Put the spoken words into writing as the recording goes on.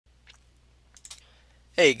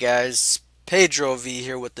Hey guys, Pedro V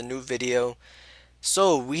here with the new video.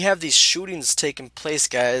 So we have these shootings taking place,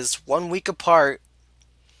 guys, 1 week apart.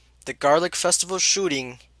 The Garlic Festival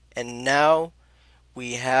shooting, and now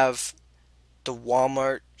we have the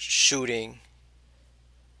Walmart shooting.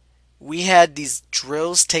 We had these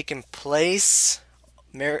drills taking place,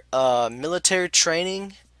 military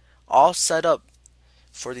training, all set up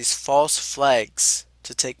for these false flags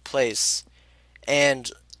to take place.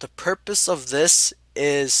 And the purpose of this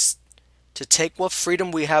is to take what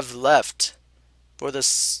freedom we have left for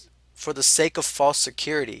for the sake of false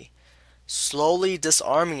security, slowly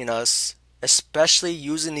disarming us, especially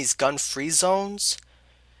using these gun-free zones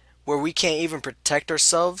where we can't even protect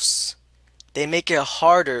ourselves. They make it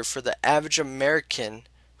harder for the average American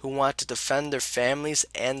who want to defend their families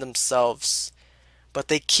and themselves. But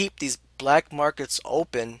they keep these black markets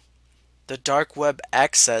open, the dark web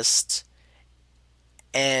accessed,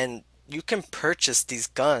 and you can purchase these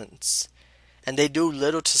guns. And they do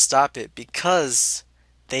little to stop it because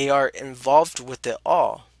they are involved with it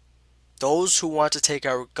all. Those who want to take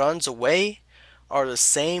our guns away are the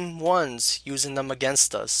same ones using them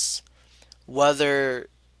against us. Whether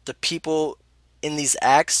the people in these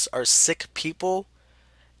acts are sick people,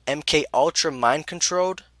 MK Ultra mind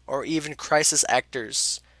controlled, or even crisis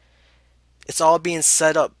actors. It's all being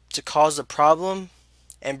set up to cause a problem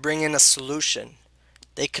and bring in a solution.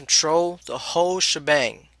 They control the whole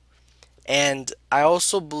shebang. And I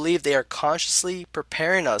also believe they are consciously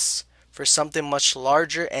preparing us for something much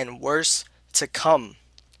larger and worse to come.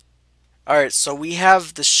 Alright, so we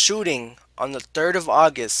have the shooting on the 3rd of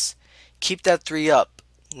August. Keep that 3 up.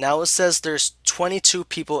 Now it says there's 22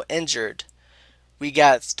 people injured. We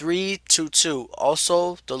got 322.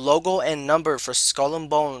 Also, the logo and number for Skull and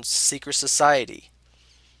Bones Secret Society.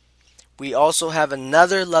 We also have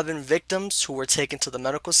another 11 victims who were taken to the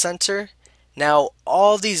medical center. Now,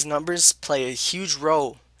 all these numbers play a huge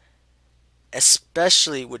role,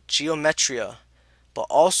 especially with geometria, but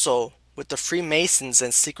also with the Freemasons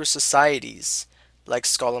and secret societies like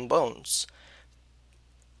Skull and Bones.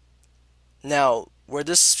 Now, where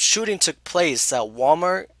this shooting took place at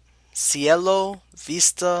Walmart, Cielo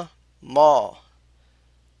Vista Mall,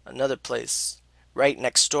 another place right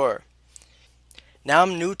next door. Now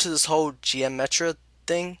I'm new to this whole geometria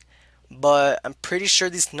thing, but I'm pretty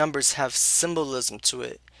sure these numbers have symbolism to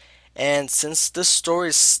it. And since this story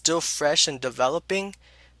is still fresh and developing,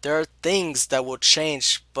 there are things that will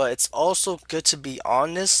change, but it's also good to be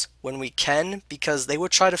honest when we can because they will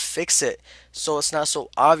try to fix it so it's not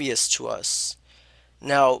so obvious to us.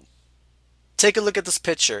 Now, take a look at this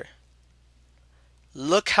picture.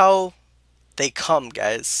 Look how they come,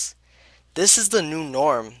 guys. This is the new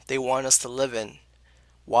norm they want us to live in.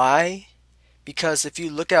 Why? Because if you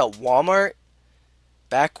look at Walmart,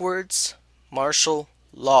 backwards, martial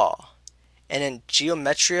law. And in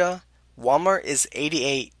geometria, Walmart is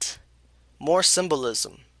 88. More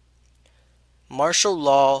symbolism. Martial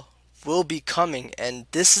law will be coming, and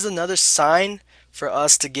this is another sign for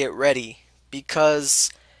us to get ready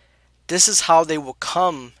because this is how they will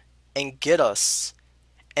come and get us.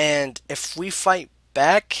 And if we fight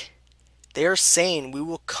back, they are saying we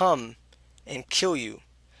will come and kill you.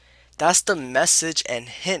 That's the message and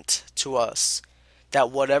hint to us that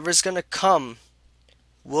whatever's gonna come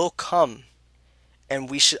will come, and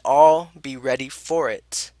we should all be ready for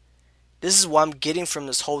it. This is what I'm getting from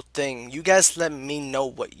this whole thing. You guys let me know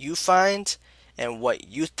what you find and what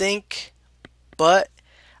you think, but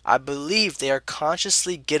I believe they are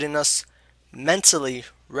consciously getting us mentally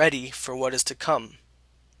ready for what is to come.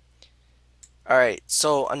 Alright,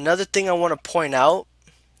 so another thing I want to point out,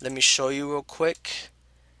 let me show you real quick.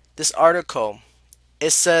 This article,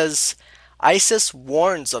 it says ISIS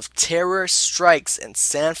warns of terror strikes in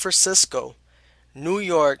San Francisco, New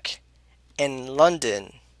York, and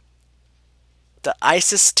London. The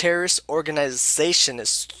ISIS terrorist organization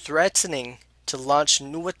is threatening to launch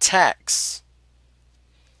new attacks.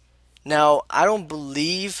 Now, I don't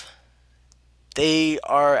believe they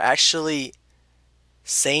are actually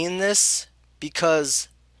saying this because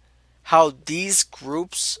how these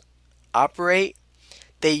groups operate,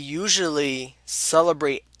 they usually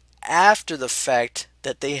celebrate after the fact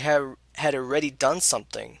that they had already done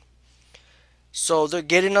something. So they're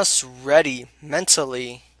getting us ready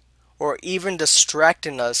mentally or even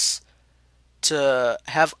distracting us to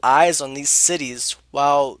have eyes on these cities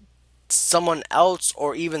while someone else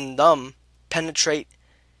or even them penetrate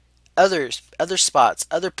other spots,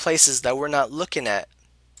 other places that we're not looking at.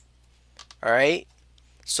 Alright?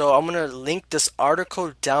 So I'm going to link this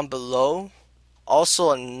article down below.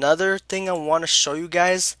 Also, another thing I want to show you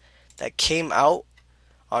guys that came out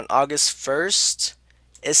on August 1st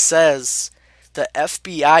It says the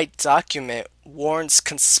FBI document warns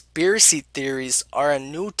conspiracy theories are a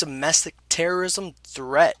new domestic terrorism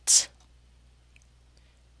threat.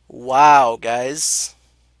 Wow, guys.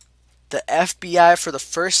 The FBI for the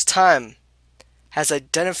first time has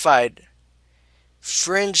identified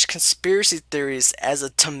fringe conspiracy theories as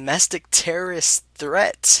a domestic terrorist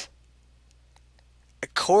threat.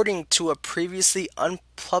 According to a previously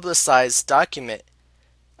unpublicized document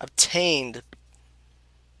obtained.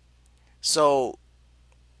 So,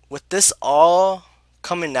 with this all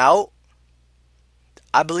coming out,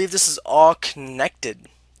 I believe this is all connected.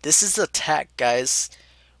 This is attack, guys.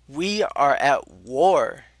 We are at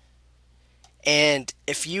war. And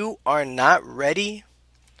if you are not ready,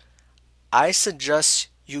 I suggest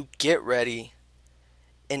you get ready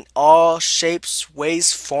in all shapes,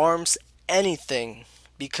 ways, forms, anything,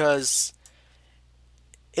 because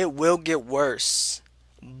it will get worse.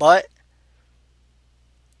 But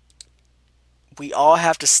we all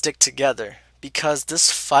have to stick together because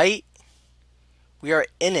this fight, we are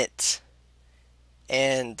in it.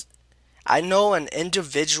 And I know an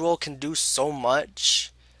individual can do so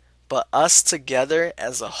much, but us together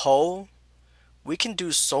as a whole, we can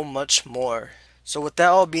do so much more. So with that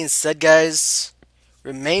all being said, guys,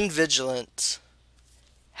 remain vigilant,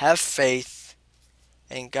 have faith,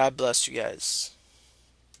 and God bless you guys.